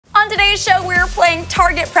On today's show, we're playing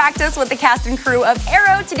target practice with the cast and crew of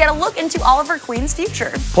Arrow to get a look into Oliver Queen's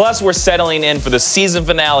future. Plus, we're settling in for the season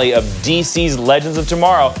finale of DC's Legends of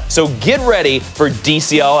Tomorrow, so get ready for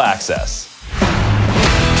DC All Access.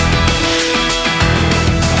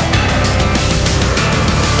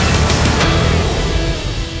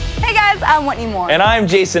 I'm Wendy Moore. And I'm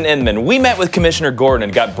Jason Inman. We met with Commissioner Gordon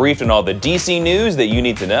and got briefed on all the DC news that you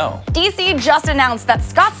need to know. DC just announced that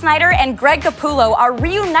Scott Snyder and Greg Capullo are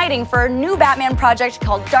reuniting for a new Batman project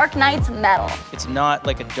called Dark Knight's Metal. It's not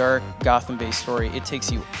like a dark Gotham-based story. It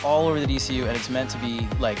takes you all over the DCU, and it's meant to be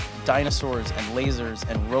like dinosaurs and lasers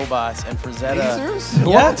and robots and Frazetta. Lasers? Yeah.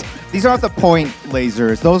 What? These aren't the point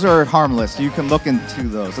lasers. Those are harmless. You can look into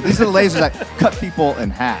those. So these are the lasers that cut people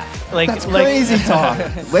in half. That's crazy talk.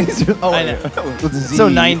 Lasers. Oh, I know. So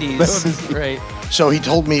 90s, right? So he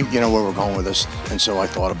told me, you know, where we're going with this, and so I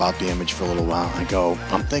thought about the image for a little while. I go,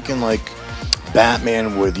 I'm thinking like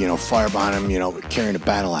Batman with, you know, fire behind him, you know, carrying a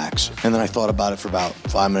battle axe. And then I thought about it for about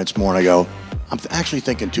 5 minutes more, and I go, I'm actually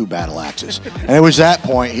thinking 2 battle axes. And it was that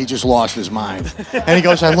point he just lost his mind. And he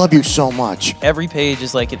goes, I love you so much. Every page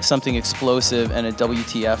is like something explosive and a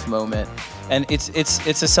WTF moment. And it's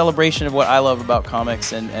a celebration of what I love about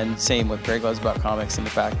comics, and same what Greg loves about comics, and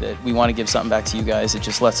the fact that we want to give something back to you guys. It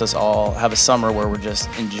just lets us all have a summer where we're just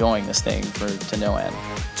enjoying this thing to no end.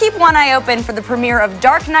 Keep one eye open for the premiere of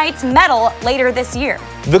Dark Knight's Metal later this year.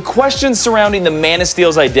 The questions surrounding the Man of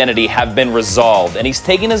Steel's identity have been resolved, and he's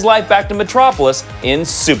taking his life back to Metropolis in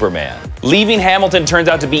Superman. Leaving Hamilton turns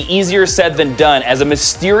out to be easier said than done as a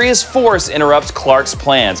mysterious force interrupts Clark's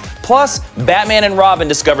plans. Plus, Batman and Robin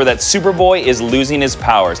discover that Superboy is losing his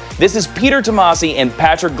powers. This is Peter Tomasi and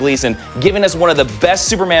Patrick Gleason giving us one of the best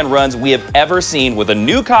Superman runs we have ever seen with a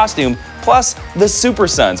new costume, plus the Super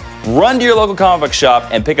Sons. Run to your local comic book shop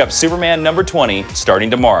and pick up Superman number 20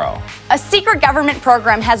 starting tomorrow. A secret government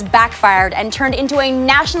program has backfired and turned into a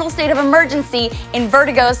national state of emergency in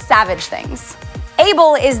Vertigo's Savage Things.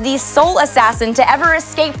 Abel is the sole assassin to ever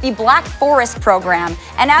escape the Black Forest program,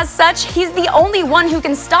 and as such, he's the only one who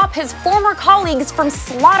can stop his former colleagues from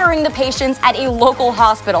slaughtering the patients at a local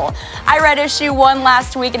hospital. I read issue 1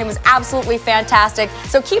 last week and it was absolutely fantastic,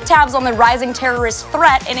 so keep tabs on the rising terrorist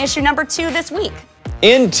threat in issue number 2 this week.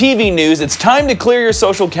 In TV news, it's time to clear your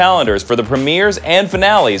social calendars for the premieres and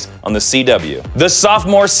finales on the CW. The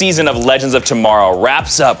sophomore season of Legends of Tomorrow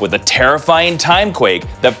wraps up with a terrifying timequake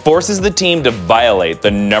that forces the team to violate the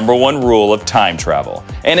 #1 rule of time travel.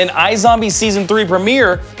 And in iZombie Season 3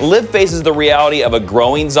 premiere, Liv faces the reality of a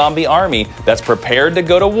growing zombie army that's prepared to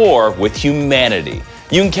go to war with humanity.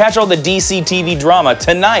 You can catch all the DC TV drama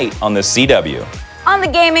tonight on the CW. On the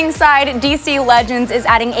gaming side, DC Legends is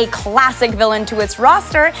adding a classic villain to its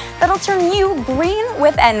roster that'll turn you green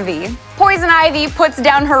with envy. Poison Ivy puts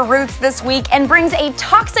down her roots this week and brings a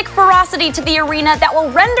toxic ferocity to the arena that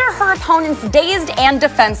will render her opponents dazed and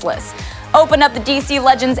defenseless. Open up the DC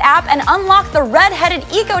Legends app and unlock the red-headed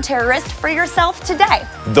eco-terrorist for yourself today.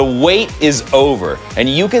 The wait is over, and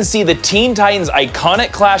you can see the Teen Titans'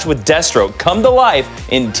 iconic clash with Deathstroke come to life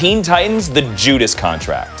in Teen Titans: The Judas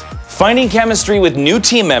Contract. Finding chemistry with new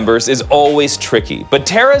team members is always tricky, but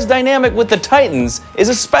Tara's dynamic with the Titans is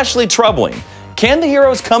especially troubling. Can the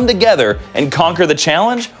heroes come together and conquer the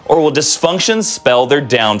challenge, or will dysfunction spell their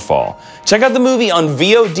downfall? Check out the movie on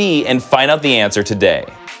VOD and find out the answer today.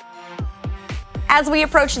 As we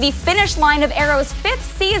approach the finish line of Arrow's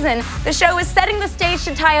 5th season, the show is setting the stage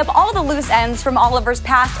to tie up all the loose ends from Oliver's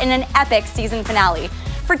past in an epic season finale.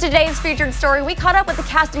 For today's featured story, we caught up with the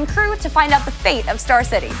cast and crew to find out the fate of Star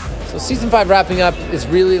City. So season 5 wrapping up is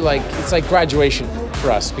really like, it's like graduation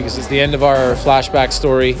for us because it's the end of our flashback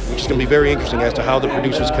story. Which is going to be very interesting as to how the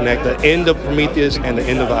producers connect the end of Prometheus and the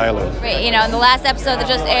end of the island. Right, you know, in the last episode that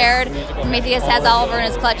just aired, Prometheus has Oliver in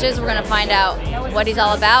his clutches. We're going to find out what he's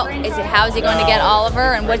all about. How is he going to get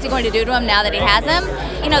Oliver, and what's he going to do to him now that he has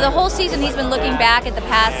him? You know, the whole season he's been looking back at the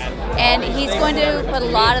past, and he's going to put a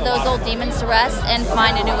lot of those old demons to rest and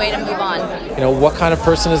find a new way to move on. You know, what kind of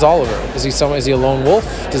person is Oliver? Is he a lone wolf?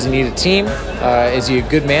 Does he need a team? Is he a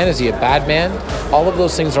good man? Is he a bad man? All of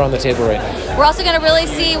those things are on the table right now. We're also going to really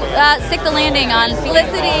see stick the landing on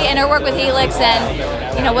Felicity and her work with Helix,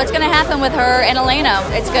 and you know what's going to happen with her and Elena.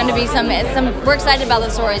 It's going to be some. We're excited about the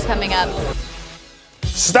stories coming up.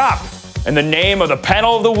 Stop! In the name of the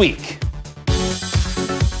panel of the week.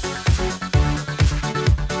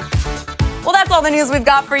 Well, that's all all the news we've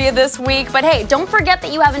got for you this week. But hey, don't forget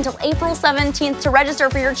that you have until April 17th to register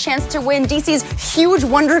for your chance to win DC's huge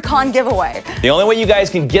WonderCon giveaway. The only way you guys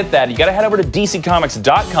can get that, you gotta head over to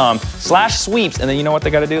dccomics.com/sweeps, and then you know what they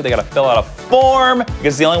gotta do? They gotta fill out a form, because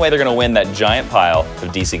it's the only way they're gonna win that giant pile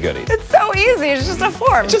of DC goodies. It's so easy. It's just a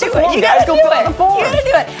form. It's just do a form, it. You guys. gotta Go do fill out it. the form. You gotta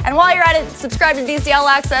do it. And while you're at it, subscribe to DC All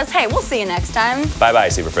Access. Hey, we'll see you next time. Bye-bye,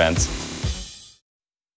 super friends.